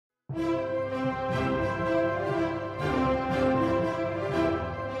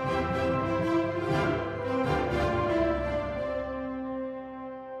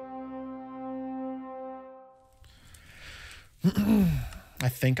I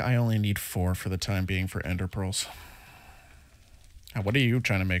think I only need 4 for the time being for ender pearls. What are you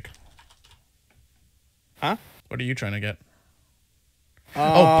trying to make? Huh? What are you trying to get?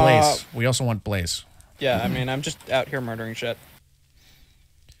 Oh, blaze. We also want blaze. Yeah, I mean, I'm just out here murdering shit.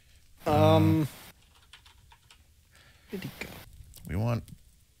 Where did he go? We want...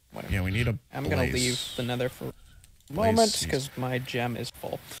 Whatever. Yeah, we need a I'm blaze. going to leave the nether for a moment because my gem is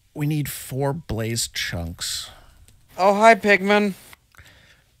full. We need 4 blaze chunks. Oh, hi, Pigman.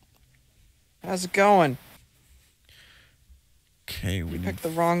 How's it going? Okay, we picked the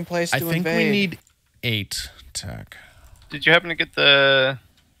wrong place to invade. I think we need 8 tech. Did you happen to get the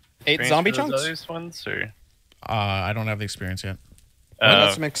 8 zombie chunks? Those ones, or? I don't have the experience yet. I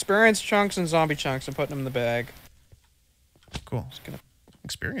got some experience chunks and zombie chunks. I'm putting them in the bag. Cool. Just gonna...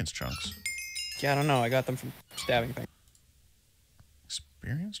 Experience chunks. Yeah, I don't know. I got them from stabbing things.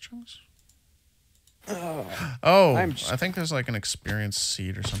 Experience chunks? Oh, I think there's like an experience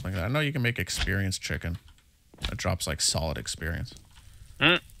seed or something. I know you can make experience chicken. It drops like solid experience.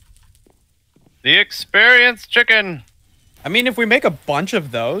 The experience chicken. I mean, if we make a bunch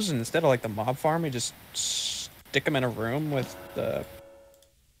of those and instead of like the mob farm, we just stick them in a room with the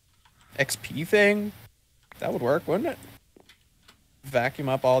XP thing, that would work, wouldn't it? Vacuum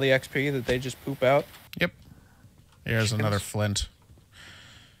up all the XP that they just poop out. Yep. Here's another flint.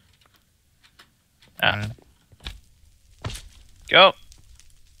 Ah. Go.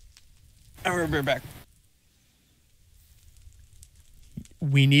 I'll be back.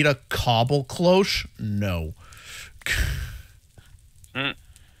 We need a cobble cloche? No.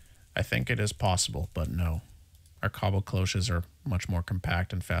 I think it is possible, but no. Our cobble cloches are much more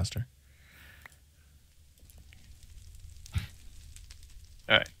compact and faster.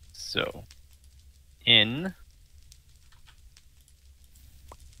 Alright, so in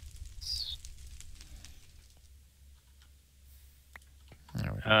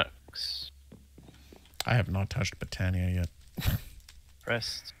I have not touched Botania yet.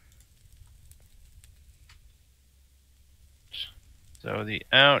 pressed. So the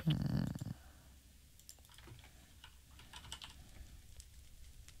out.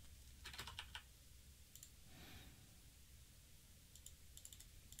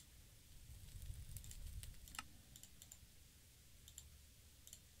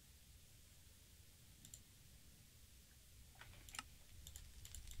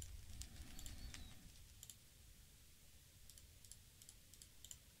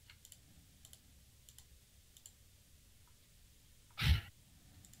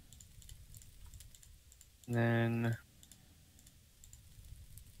 Then,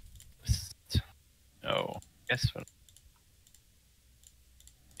 oh, guess what?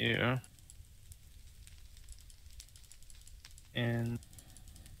 You and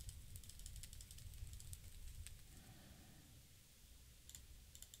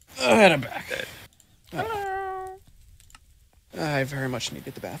and I'm back. Oh. I very much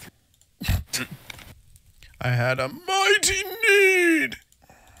needed the bathroom. I had a mighty need.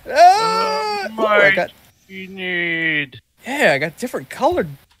 I got. You need. Yeah, I got different colored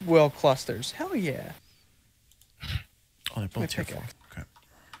will clusters. Hell yeah. Oh, they're both tier 4. Okay.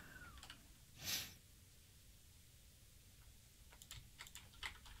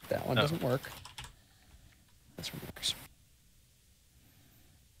 That one doesn't work. This one works.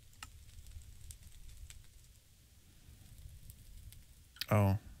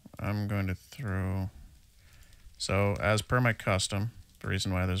 Oh, I'm going to throw... So, as per my custom, the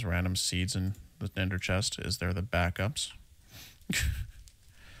reason why there's random seeds in the ender chest is they're the backups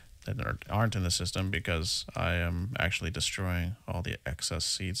that aren't in the system because I am actually destroying all the excess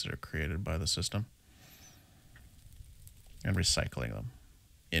seeds that are created by the system and recycling them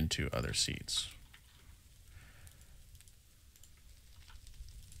into other seeds.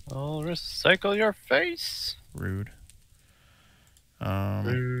 I'll recycle your face. Rude.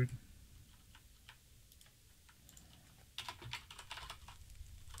 Rude.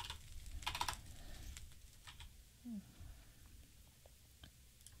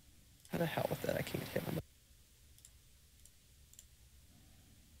 How the hell with that? I can't hit him.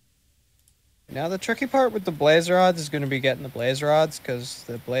 Now the tricky part with the blaze rods is going to be getting the blaze rods because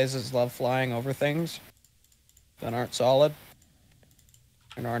the blazes love flying over things that aren't solid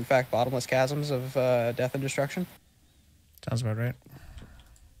and are in fact bottomless chasms of death and destruction. Sounds about right.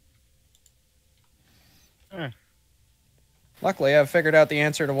 Luckily, I've figured out the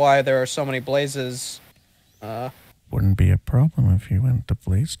answer to why there are so many blazes wouldn't be a problem if you went to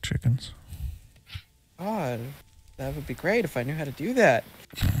blaze chickens. God, that would be great if I knew how to do that.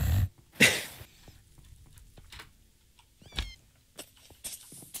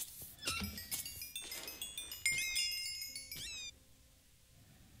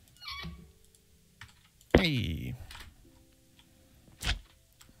 Hey.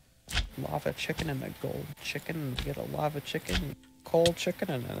 Lava chicken and a gold chicken. You get a lava chicken, cold chicken,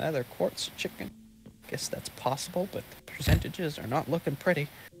 and another quartz chicken. Guess that's possible, but the percentages are not looking pretty.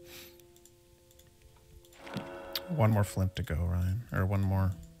 One more flint to go, Ryan. Or one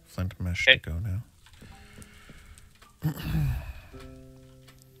more flint mesh Okay. to go now.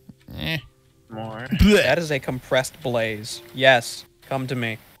 Eh. More. That is a compressed blaze. Yes, come to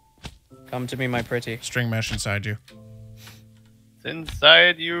me. Come to me, my pretty. String mesh inside you. It's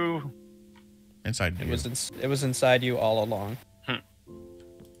inside you. Inside you. It was inside you all along.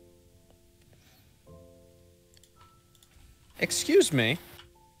 Excuse me,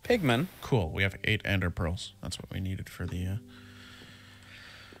 Pigman. Cool. We have 8 ender pearls. That's what we needed for the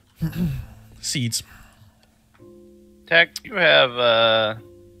seeds. Tech, you have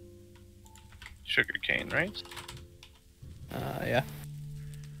sugar cane, right? Yeah.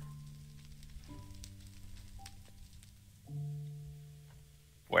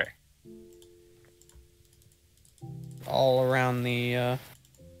 Where? All around the,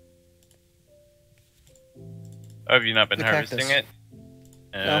 Oh, have you not been The harvesting cactus.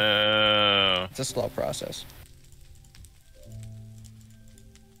 it? No. It's a slow process.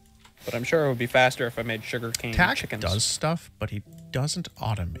 But I'm sure it would be faster if I made sugarcane Tack chickens. does stuff, but he doesn't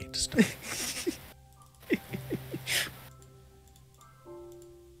automate stuff.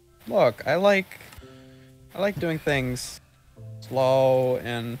 Look, I like doing things slow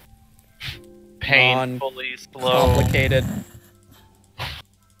and Painfully slow. complicated.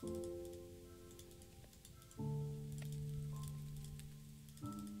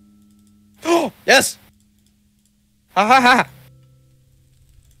 Oh, yes! Ha ha ha!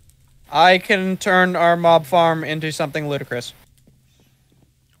 I can turn our mob farm into something ludicrous.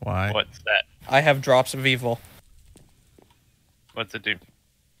 Why? What's that? I have drops of evil. What's it do?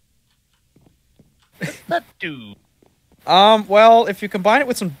 What's that do? Well, if you combine it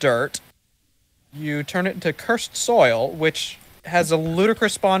with some dirt, you turn it into cursed soil, which has a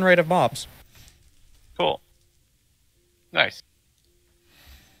ludicrous spawn rate of mobs. Cool. Nice.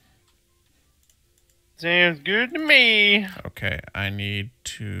 Sounds good to me. Okay, I need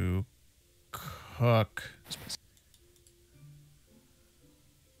to cook.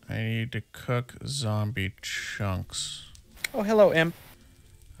 I need to cook zombie chunks, Oh, hello, imp.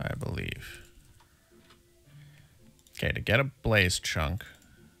 I believe. Okay, to get a blaze chunk,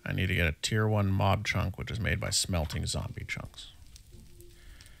 I need to get a tier 1 mob chunk, which is made by smelting zombie chunks.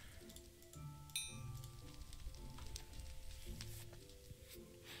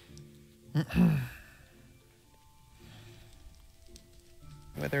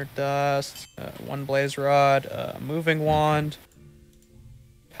 Withered dust, 1 blaze rod, moving wand,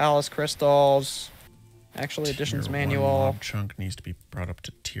 palace crystals, actually additions Tier 1 manual, mob chunk needs to be brought up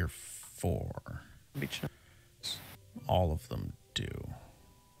to tier 4. beach All of them do.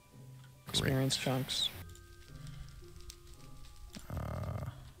 experience chunks.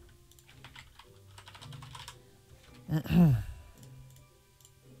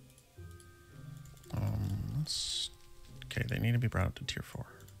 Okay, they need to be brought up to tier 4.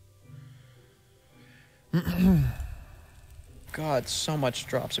 God, so much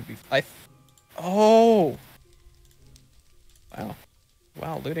drops of beef. Oh! Wow.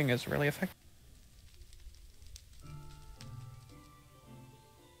 Wow, looting is really effective.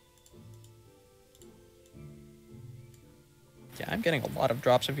 Yeah, I'm getting a lot of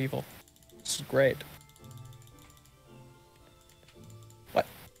drops of evil. This is great. What?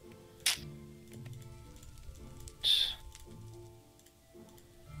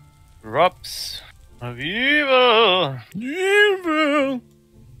 Drops of evil. Evil!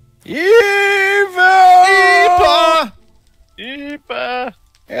 Evil! Eepa. I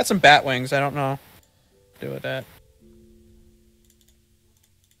got some bat wings. I don't know. Do with that.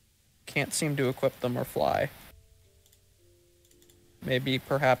 Can't seem to equip them or fly. Maybe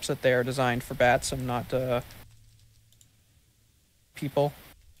perhaps that they are designed for bats and not people.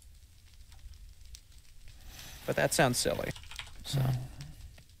 But that sounds silly. So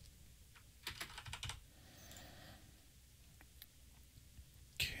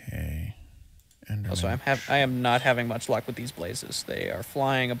Okay. Enderman. also I am not having much luck with these blazes. They are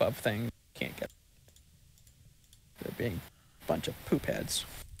flying above things. Can't get. They're being a bunch of poop heads.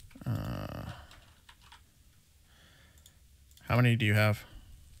 How many do you have?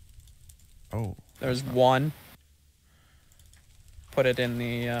 Oh. There's one. put it in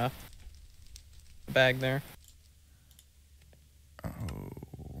the bag there. Oh.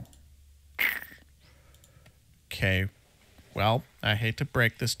 Okay. Well, I hate to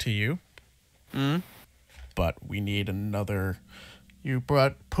break this to you, but we need another. You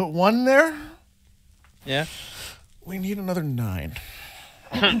put one there? Yeah. We need another 9.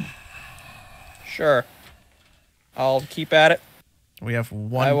 Sure. I'll keep at it. We have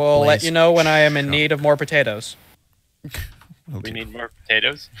one. I will let you know when I am in chunk. need of more potatoes. Will We do. need more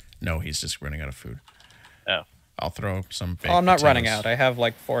potatoes. No, he's just running out of food. Oh. I'll throw some baked Oh, I'm not potatoes. running out. I have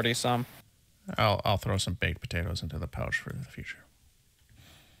like 40 some. I'll throw some baked potatoes into the pouch for the future.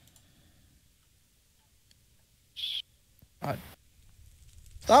 God.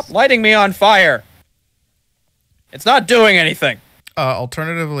 Stop lighting me on fire. It's not doing anything.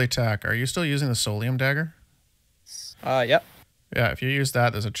 Alternatively, Tack, are you still using the Solium dagger? Yep. Yeah, if you use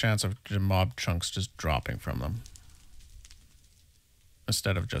that, there's a chance of mob chunks just dropping from them.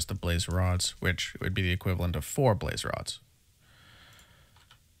 Instead of just the blaze rods, which would be the equivalent of 4 blaze rods.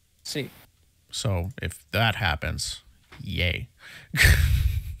 See. So if that happens, yay.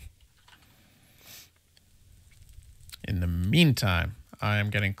 In the meantime, I am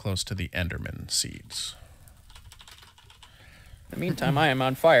getting close to the Enderman seeds. In the meantime, I am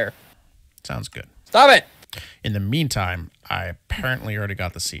on fire. Sounds good. Stop it! In the meantime, I apparently already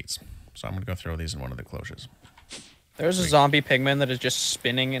got the seeds. So I'm going to go throw these in one of the closures. There's a zombie pigman that is just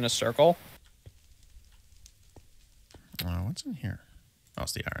spinning in a circle. What's in here? Oh,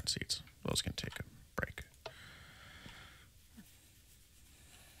 it's the iron seeds. Those can take a break.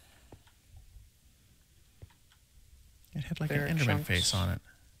 It had like There are an Enderman chunks. face on it.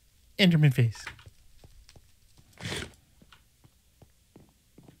 Enderman face.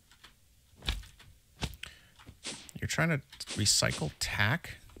 You're trying to recycle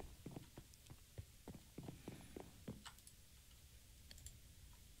tack?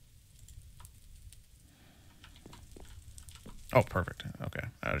 Oh, perfect. Okay.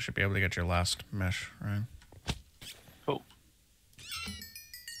 I should be able to get your last mesh, Ryan. Cool.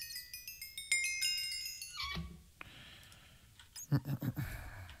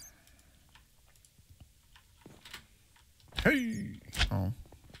 Hey! Oh,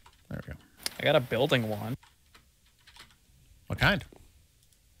 there we go. I got a building wand. What kind?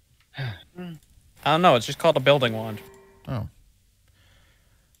 I don't know. It's just called a building wand. Oh.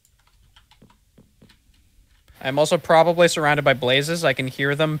 I'm also probably surrounded by blazes. I can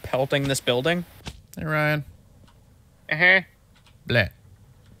hear them pelting this building. Hey, Ryan. Uh-huh. Bleh.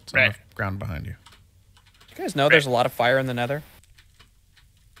 It's on Bleh. the ground behind you. You guys know there's a lot of fire in the nether?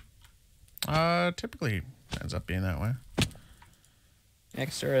 Typically ends up being that way. Yeah,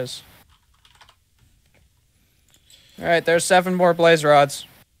 'cause there is. Alright, there's 7 more blaze rods.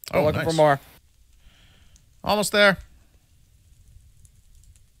 Go Oh, looking for nice. more. Almost there.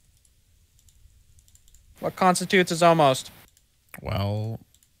 What constitutes as almost? Well,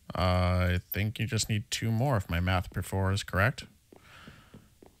 I think you just need 2 more if my math before is correct.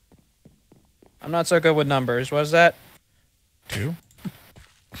 I'm not so good with numbers. What is that? 2?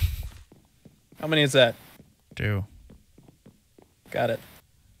 How many is that? 2. Got it.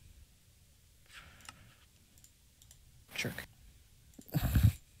 Jerk.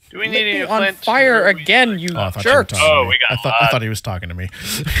 Do we Lit need me any on flint? fire Or we- again, you Oh, I thought you were jerks! talking to Oh, me. we got I a lot. thought he was talking to me.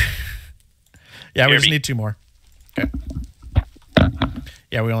 Yeah, we just Jeremy. need 2 more. Okay.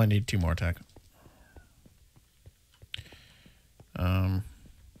 Yeah, we only need 2 more, Tech. I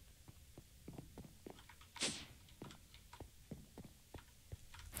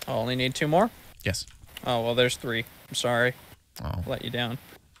only need 2 more? Yes. Oh, well, there's 3. I'm sorry. Oh, Let you down.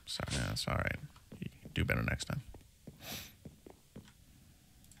 sorry. That's all right. You do better next time.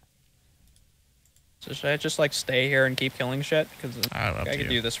 So should I just, like, stay here and keep killing shit? Because Up I to could you.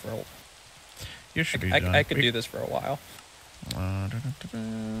 do this for You should be I done. could do this for a while.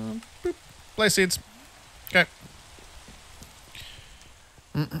 Boop. Blaze seeds. Okay.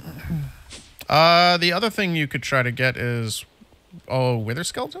 The other thing you could try to get is, wither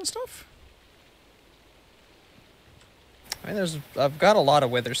skeleton stuff? I mean, I've got a lot of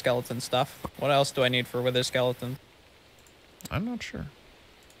wither skeleton stuff. What else do I need for wither skeleton? I'm not sure.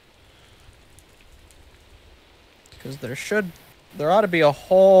 Because there ought to be a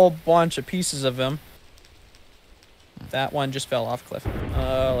whole bunch of pieces of them. That one just fell off cliff.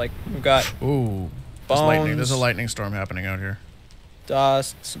 We've got Ooh. There's lightning. There's a Bones. lightning storm happening out here.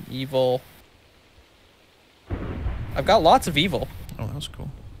 dust, some evil. I've got lots of evil. Oh, that was cool.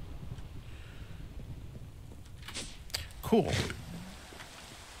 Cool.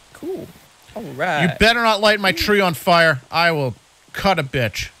 Cool. All right. You better not light my tree on fire. I will cut a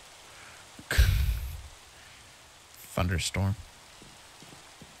bitch. Thunderstorm.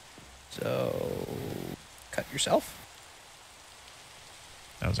 So, cut yourself.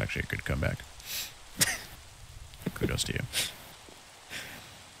 That was actually a good comeback. Kudos to you.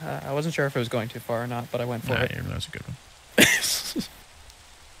 I wasn't sure if it was going too far or not, but I went for Nah, it. that was a good one.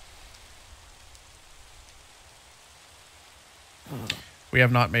 We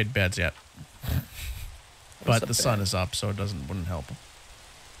have not made beds yet. But the sun is up, so it wouldn't help.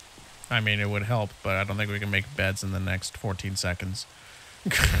 I mean, it would help, but I don't think we can make beds in the next 14 seconds.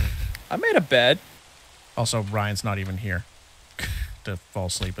 I made a bed. Also, Ryan's not even here to fall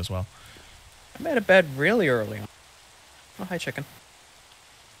asleep as well. I made a bed really early on. Oh, hi, chicken.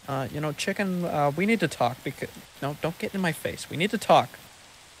 Chicken, we need to talk because... No, don't get in my face. We need to talk.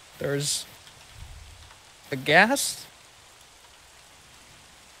 There's... a gas?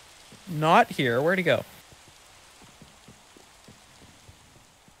 Not here. Where'd he go?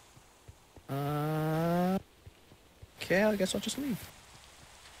 Okay, I guess I'll just leave.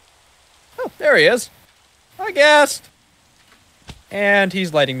 Oh, there he is. Hi, guest. And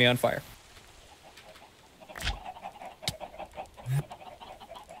he's lighting me on fire.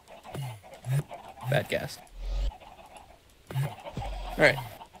 Bad guest. Alright.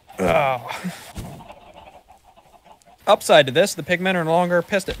 Oh. Upside to this, the pigmen are no longer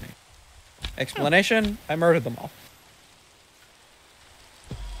pissed at me. Explanation, I murdered them all.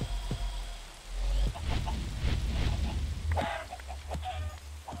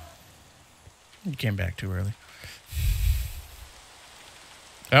 You came back too early.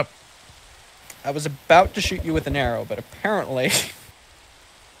 Yep. I was about to shoot you with an arrow, but apparently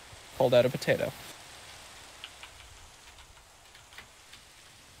pulled out a potato.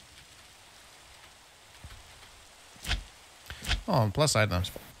 Oh, and plus side,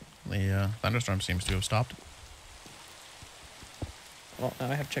 the thunderstorm seems to have stopped. Well,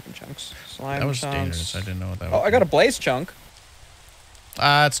 now I have chicken chunks. Slime That was chunks. dangerous. I didn't know what that was. Oh, I got a blaze chunk.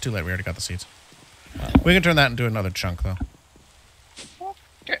 It's too late. We already got the seeds. We can turn that into another chunk, though.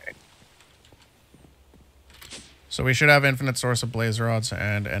 Okay. So we should have infinite source of blaze rods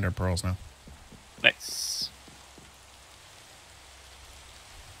and ender pearls now. Nice.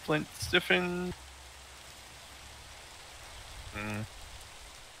 Flint stiffen.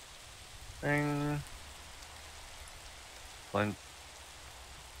 Thing. Flint.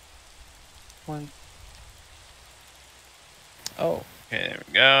 Flint. Oh, Okay, there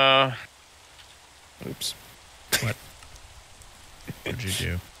we go. oops. What? What'd you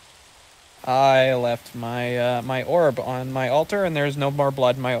do? I left my my orb on my altar, and there's no more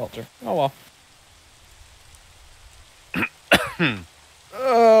blood in my altar. Oh well.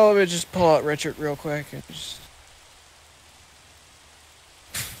 Oh, let me just pull out Richard real quick. And just...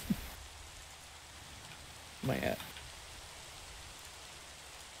 my at?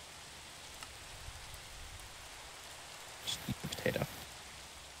 Just eat the potato.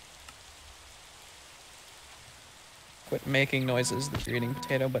 Quit making noises that you're eating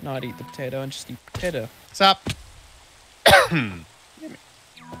potato, but not eat the potato and just eat the potato. Stop.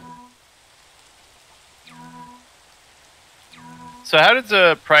 So how does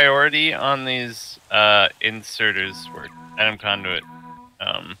a priority on these inserters work? Atom conduit.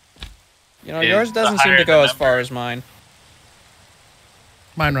 You know, Is yours the doesn't seem higher to go the as far number- as mine.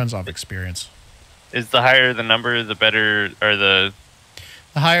 Mine runs off experience. Is the higher the number, the better, or the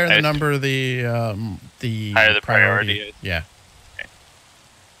The higher the I see. number, the higher the priority is? Yeah. Okay.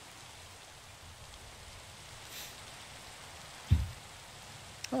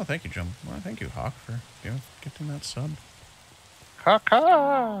 Oh, thank you, Jim. Well, thank you, Hawk, for getting that sub.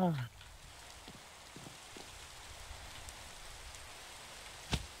 Caca.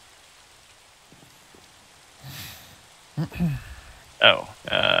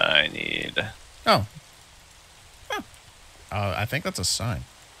 I need. Oh. Huh. I think that's a sign.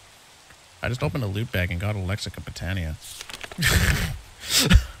 I just opened a loot bag and got a Lexica Botania.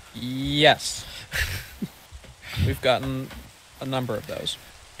 Yes. We've gotten a number of those.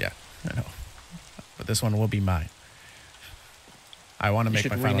 Yeah, I know. But this one will be mine. I want to You make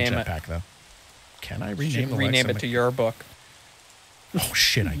should my final rename it. jetpack, though. Can I You rename should the rename Lexica? it to your book. Oh,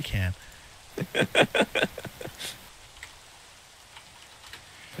 shit, I can.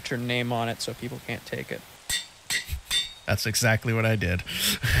 Put your name on it so people can't take it. That's exactly what I did.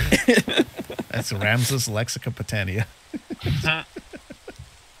 That's Ramses Lexica Botania.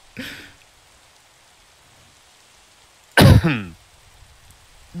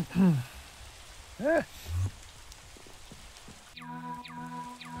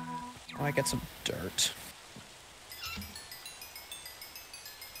 Oh, I get some dirt.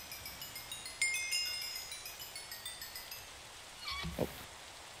 Oh,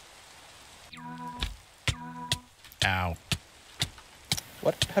 Ow.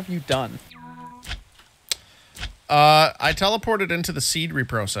 what? have you done? I teleported into the seed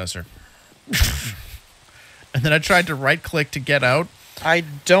reprocessor. And then I tried to right-click to get out. I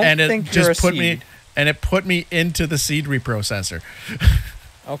don't think you're a seed. And it put me into the seed reprocessor.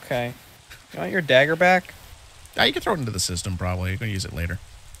 Okay. You want your dagger back? You can throw it into the system, probably. You can use it later.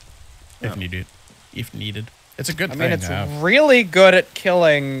 If needed. If needed. It's a good thing. I mean, it's really good at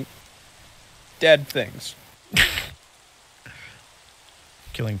killing dead things.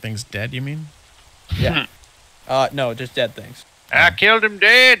 Killing things dead, you mean? Yeah. No, just dead things. I killed him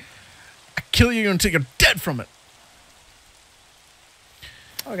dead. I kill you until you're dead from it.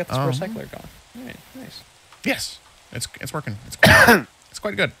 Oh, I got the recycler going. All right, nice. Yes. It's working. It's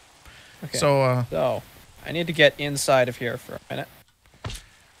quite good. Okay. So, I need to get inside of here for a minute.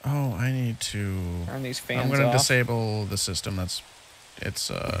 Oh, I need to Turn these fans I'm going to off. disable the system. It's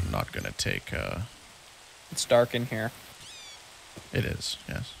not going to take It's dark in here. It is.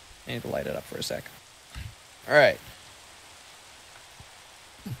 Yes. I need to light it up for a sec. All right.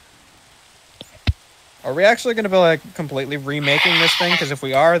 Are we actually going to be like completely remaking this thing? Because if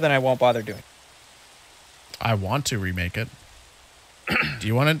we are, then I won't bother doing it. I want to remake it. Do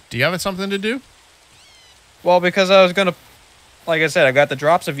you have something to do? Well, because I was going to, like I said, I got the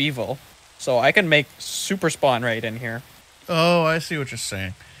drops of evil, so I can make super spawn right in here. Oh, I see what you're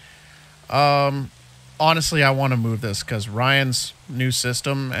saying. Honestly, I want to move this because Ryan's new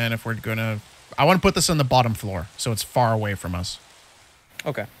system, and if we're gonna, I want to put this on the bottom floor so it's far away from us.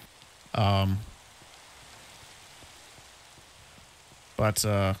 Okay. But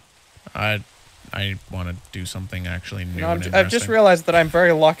I want to do something actually new. No, I've just realized that I'm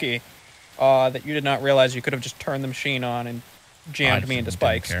very lucky that you did not realize you could have just turned the machine on and jammed me into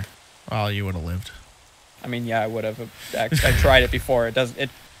spikes. Care. Well, you would have lived. I mean, yeah, I would have. I tried it before.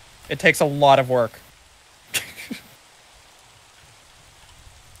 It takes a lot of work.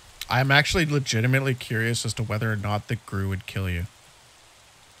 I'm actually legitimately curious as to whether or not the Gru would kill you.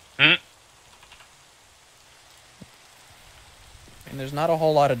 And there's not a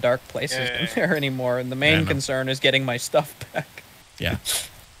whole lot of dark places in there anymore, and the main concern is getting my stuff back. Yeah.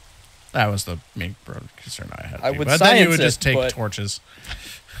 That was the main concern I had. I would but then you would just take torches.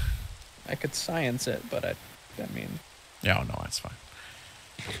 I could science it, but I mean... Yeah, no, that's fine.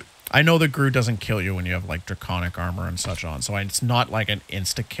 I know the Gru doesn't kill you when you have, like, draconic armor and such on, so it's not like an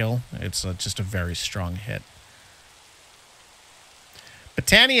insta-kill. It's just a very strong hit.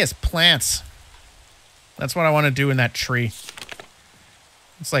 Botania's plants. That's what I want to do in that tree.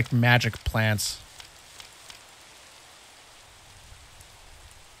 It's like magic plants.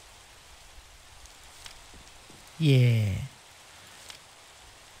 Yeah.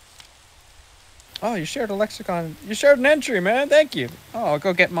 Oh, you shared a lexicon. You shared an entry, man. Thank you. Oh, I'll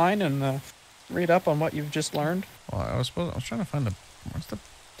go get mine and read up on what you've just learned. Well, I was trying to find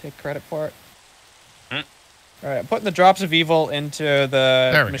Take credit for it. Hmm. All right, I'm putting the drops of evil into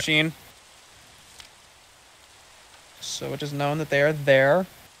the machine. So it is known that they are there.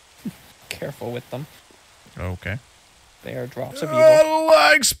 Careful with them. Okay. They are drops of evil. Oh,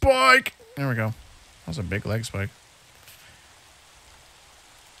 leg spike! There we go. That was a big leg spike.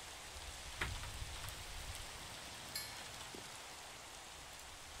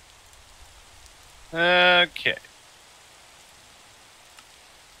 Okay.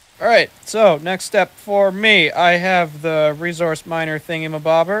 All right, so next step for me, I have the resource miner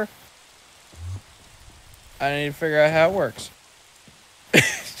thingamabobber. I need to figure out how it works.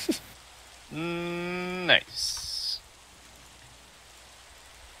 Nice.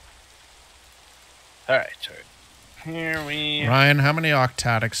 All right. Here we. Ryan, how many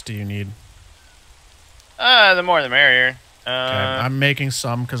octatics do you need? The more the merrier. Okay, I'm making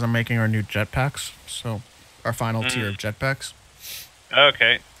some because I'm making our new jetpacks. So, our final tier of jetpacks.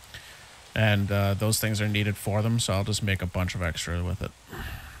 Okay. And those things are needed for them, so I'll just make a bunch of extra with it.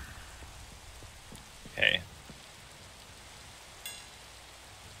 Okay.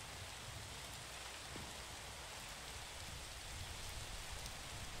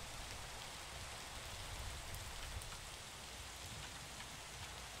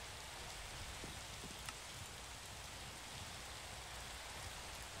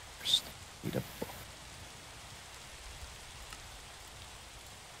 Need a book.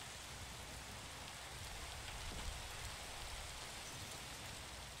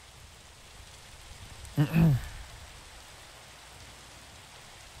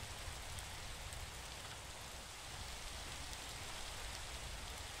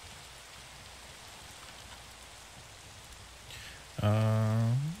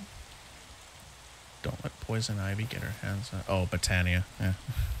 Don't let Poison Ivy get her hands on... Oh, Botania. Yeah.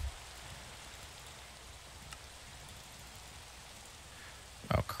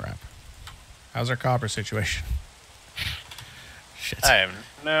 Oh, How's our copper situation? Shit. I have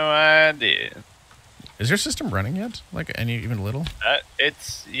no idea. Is your system running yet? Like even a little?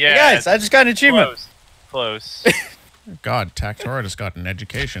 It's Hey guys, I just got an achievement. Close. God, Tactora just got an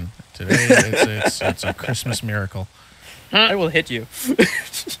education today. It's a Christmas miracle, I will hit you.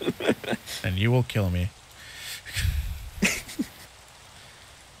 and you will kill me.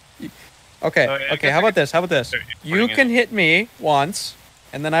 Okay, Oh, yeah, I okay. guess How about this? How about this? start You putting can hit me once,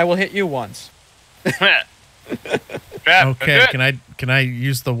 and then I will hit you once. Trap. Okay, can I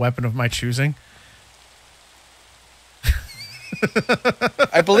use the weapon of my choosing?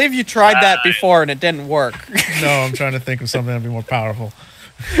 I believe you tried that before and it didn't work. No, I'm trying to think of something that'd be more powerful.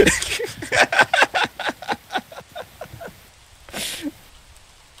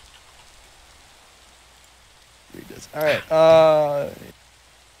 All right.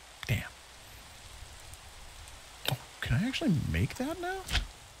 Damn. Oh, can I actually make that now?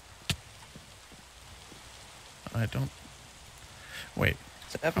 I don't. Wait.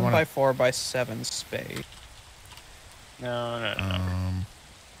 7x4x7 space. No.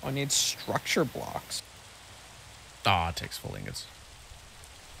 I need structure blocks. Ah, it takes full ingots.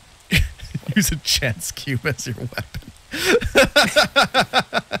 Use a chance cube as your weapon.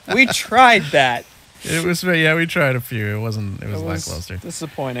 We tried that. It was, yeah, we tried a few. It was lackluster.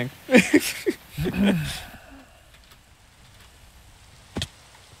 Disappointing.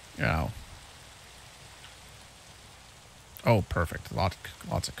 Ow. Oh, perfect.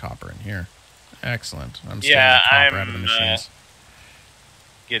 Lots of copper in here. Excellent. I'm stealing the copper out of the machines.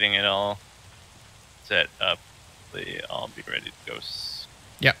 Getting it all set up. I'll be ready to go.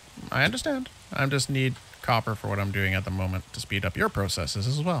 Yep, I understand. I just need copper for what I'm doing at the moment to speed up your processes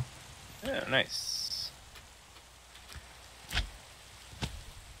as well. Yeah, nice.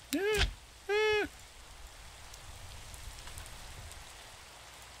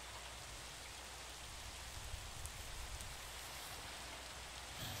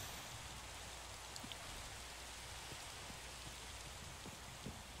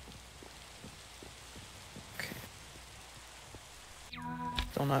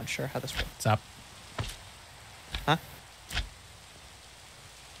 Still not sure how this works. What's up? Huh?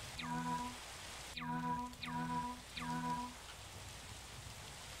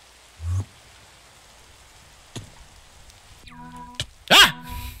 Ah!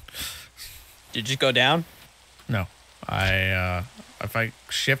 Did you go down? No. If I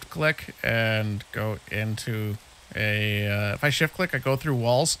shift click and go into if I shift click, I go through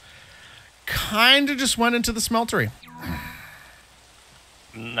walls. Kind of just went into the smeltery.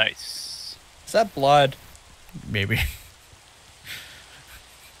 Nice. Is that blood? Maybe.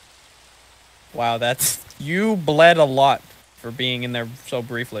 Wow, that's... You bled a lot for being in there so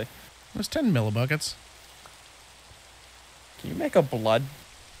briefly. It was 10 millibuckets. Can you make a blood?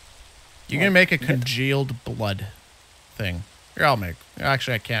 You can make a congealed blood thing. Here, I'll make.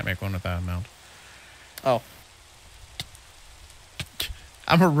 Actually, I can't make one with that amount. Oh.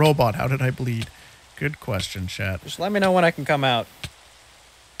 I'm a robot. How did I bleed? Good question, chat. Just let me know when I can come out.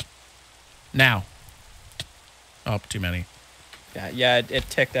 Now. Oh, too many. Yeah, it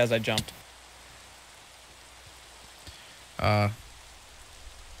ticked as I jumped. Do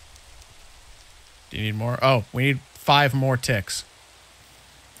you need more? Oh, we need 5 more ticks.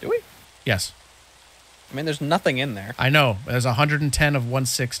 Do we? Yes. I mean, there's nothing in there. I know. There's 110 of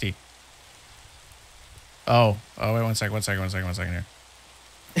 160. Oh, wait, one second here.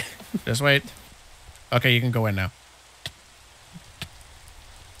 Just wait. Okay, you can go in now.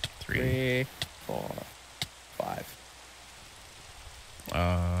 3, 4,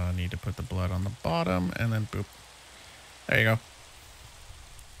 5. Need to put the blood on the bottom, and then boop. There you go.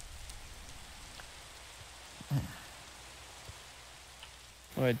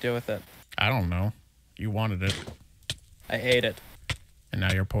 What do I do with it? I don't know. You wanted it, I ate it. and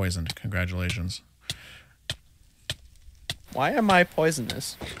now you're poisoned. Congratulations. Why am I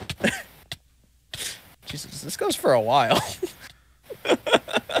poisonous? Jesus, this goes for a while.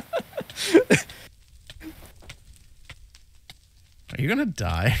 Are you gonna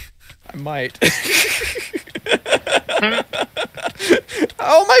die? I might.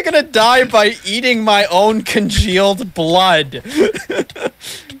 How am I gonna die by eating my own congealed blood?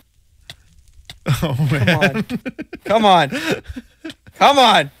 Oh, man. Come on. Come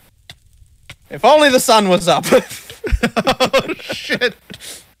on. If only the sun was up. Oh, shit.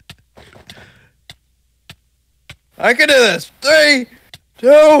 I can do this. 3,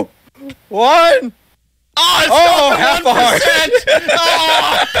 2, 1. Oh, half a heart.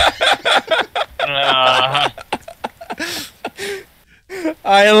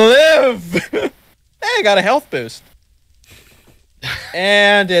 I live. Hey, I got a health boost.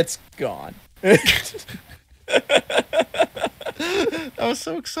 And it's gone. I was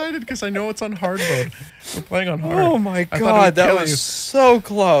so excited because I know it's on hard mode. We're playing on hard. Oh my I thought it god, would that kill was you. so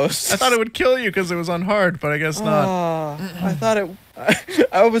close. I thought it would kill you because it was on hard, but I guess not. I thought it.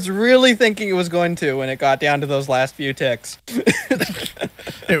 I was really thinking it was going to when it got down to those last few ticks.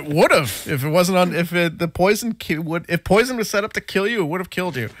 It would have if it wasn't on. If the poison if poison was set up to kill you, it would have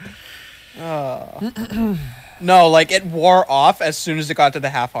killed you. No, like it wore off as soon as it got to the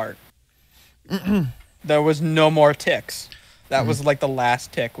half heart. There was no more ticks. That was like the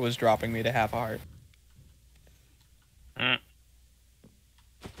last tick was dropping me to half a heart. Mm.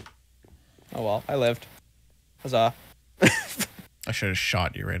 Oh well, I lived. Huzzah. I should have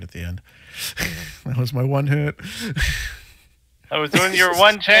shot you right at the end. That was my one hit. That was doing your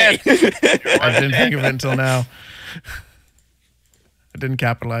one chance. I didn't think of it until now. I didn't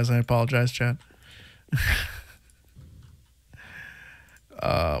capitalize. I apologize, chat.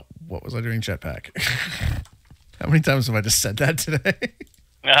 What was I doing? Jetpack. How many times have I just said that today?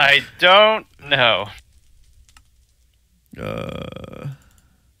 I don't know. Oh.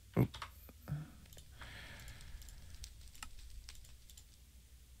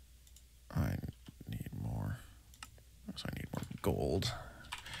 I need more. So I need more gold.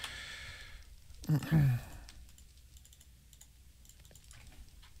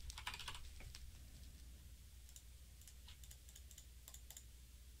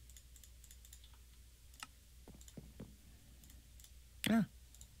 Yeah.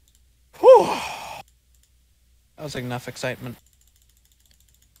 Whew. That was enough excitement.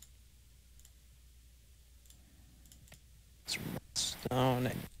 Stone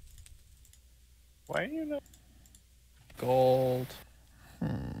and Why are you not? gold.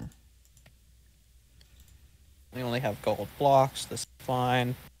 We only have gold blocks. This is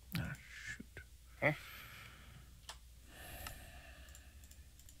fine. Ah, shoot. Huh?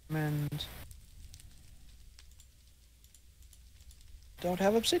 And don't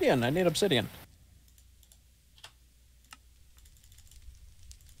have obsidian. I need obsidian.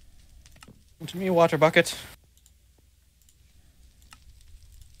 Come to me, water bucket.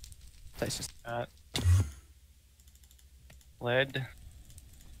 Places. Lead.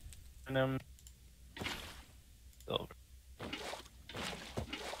 Aluminum. Silver.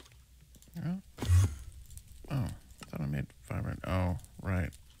 Yeah. Oh, I thought I made vibrant. Oh,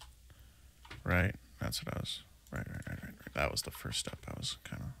 right. Right. That's what I was. Right. That was the first step I was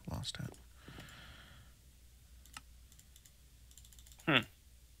kind of lost at.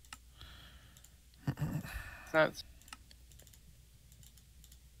 That's.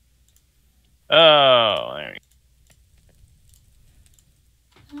 Oh, there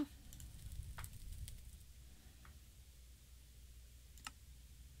we go.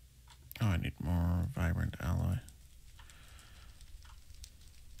 Oh, I need more vibrant alloy.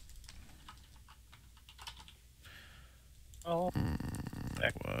 Oh,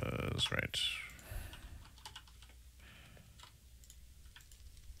 That was right.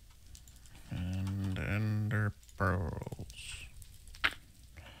 And ender pearls.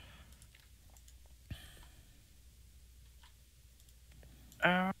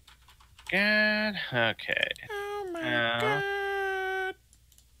 oh, God. Okay. Oh my Yeah. god.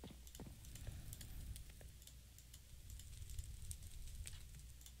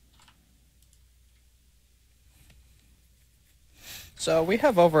 So we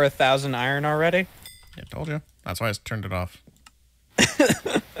have over 1,000 iron already. Yeah, told you. That's why I turned it off.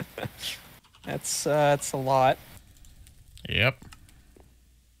 That's a lot. Yep.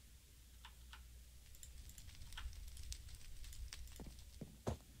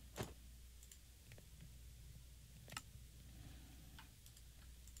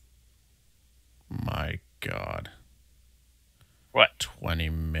 My god. What? 20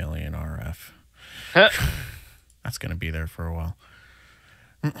 million RF. Huh? That's going to be there for a while.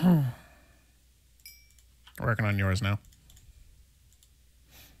 Working on yours now.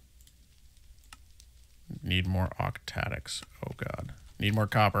 Need more octatics. Oh god. Need more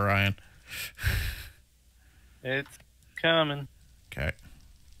copper, Ryan. It's coming. Okay.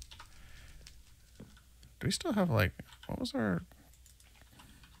 Do we still have like, what was our...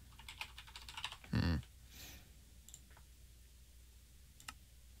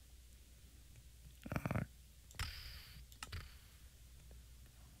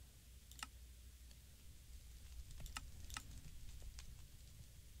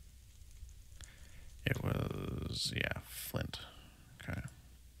 It was, yeah, flint. Okay.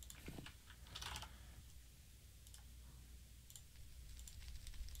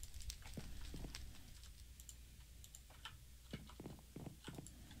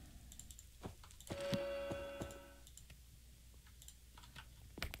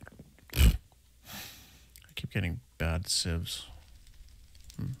 keep getting bad sieves.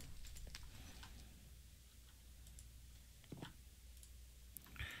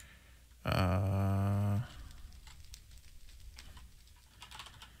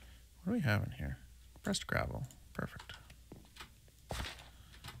 What do we have in here? Pressed gravel. Perfect.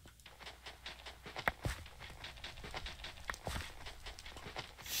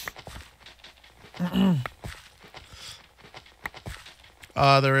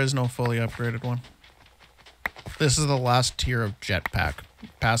 There is no fully upgraded one. This is the last tier of jetpack.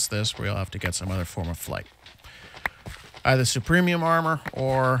 Past this, we'll have to get some other form of flight. Either supremium armor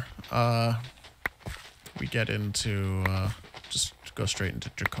or we get into just go straight into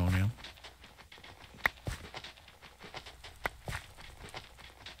draconium.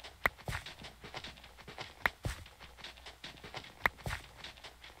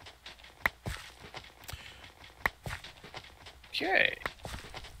 Okay.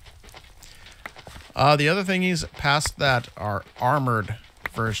 The other thing is past that are armored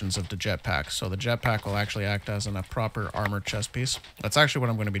versions of the jetpack. So the jetpack will actually act as a proper armored chest piece. That's actually what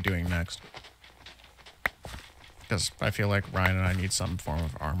I'm going to be doing next. Because I feel like Ryan and I need some form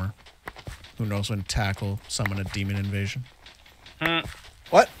of armor. Who knows when to tackle summon a demon invasion.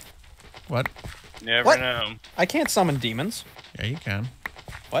 What? What? Never know. I can't summon demons. Yeah, you can.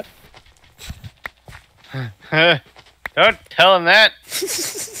 What? Don't tell him that.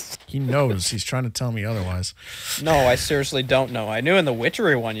 He knows. He's trying to tell me otherwise. No, I seriously don't know. I knew in the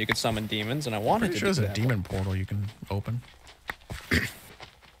Witchery one you could summon demons, and I wanted Pretty to sure do there's a that. demon portal you can open.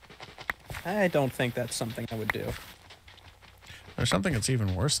 I don't think that's something I would do. There's something that's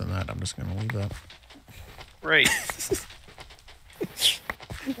even worse than that. I'm just going to leave that. Right.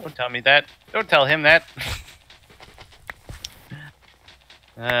 Don't tell me that. Don't tell him that.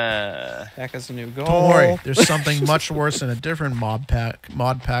 Heck is a new goal. Don't worry. There's something much worse in a different mod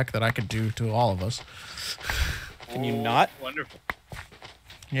pack that I could do to all of us. Can you not? Wonderful.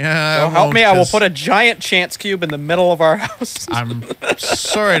 Yeah. So help me, I will put a giant chance cube in the middle of our house. I'm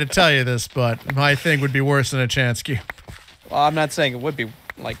sorry to tell you this, but my thing would be worse than a chance cube. Well, I'm not saying it would be,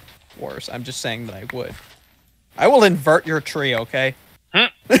 like, worse. I'm just saying that I would. I will invert your tree, okay?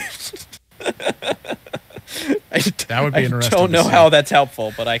 That would be interesting. I don't know how that's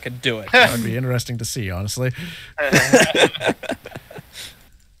helpful, but I could do it. That would be interesting to see, honestly.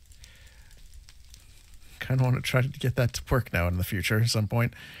 Kind of want to try to get that to work now in the future at some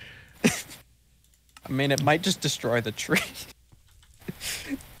point. I mean, it might just destroy the tree.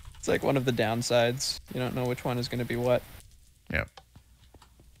 It's like one of the downsides. You don't know which one is going to be what. Yep.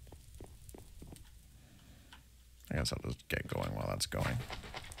 I guess I'll just get going while that's going.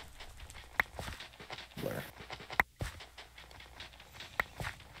 Blur.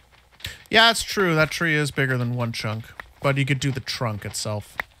 Yeah, it's true. That tree is bigger than one chunk. But you could do the trunk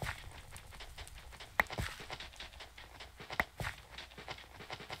itself.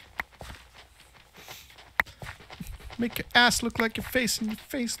 Make your ass look like your face and your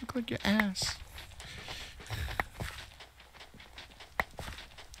face look like your ass.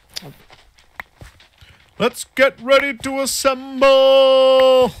 Let's get ready to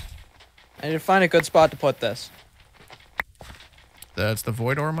assemble! I need to find a good spot to put this. That's the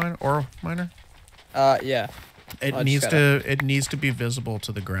void ore miner? Yeah. It I needs just to be visible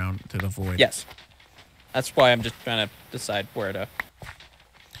to the ground, to the void. Yes. That's why I'm just trying to decide where to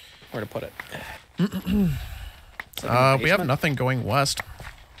put it. We have nothing going west.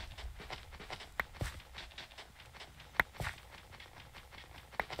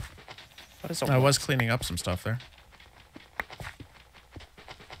 What is I was cleaning up some stuff there.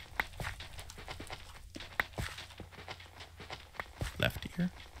 Left ear,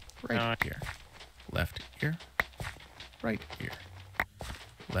 right ear, left ear, right ear,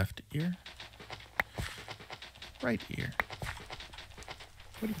 left ear, right ear.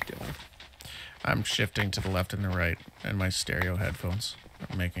 What are you doing? I'm shifting to the left and the right, and my stereo headphones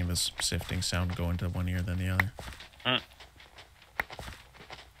are making this sifting sound go into one ear than the other.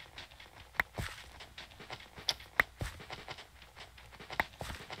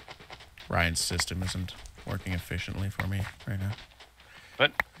 Ryan's system isn't working efficiently for me right now.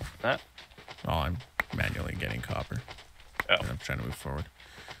 What? That? Oh, I'm manually getting copper. Oh. I'm trying to move forward.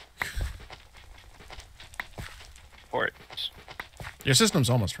 Port. Your system's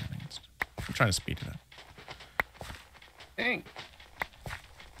almost running. I'm trying to speed it up. Dang.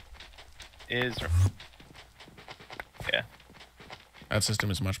 Yeah. That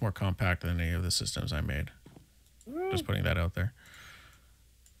system is much more compact than any of the systems I made. Just putting that out there.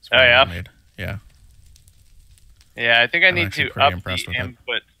 Oh, yeah? Made. Yeah. Yeah, I think I I'm need actually to pretty up impressed the with it.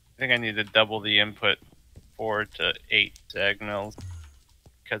 input. I think I need to double the input 4 to 8 diagonals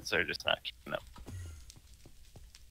because they're just not keeping up.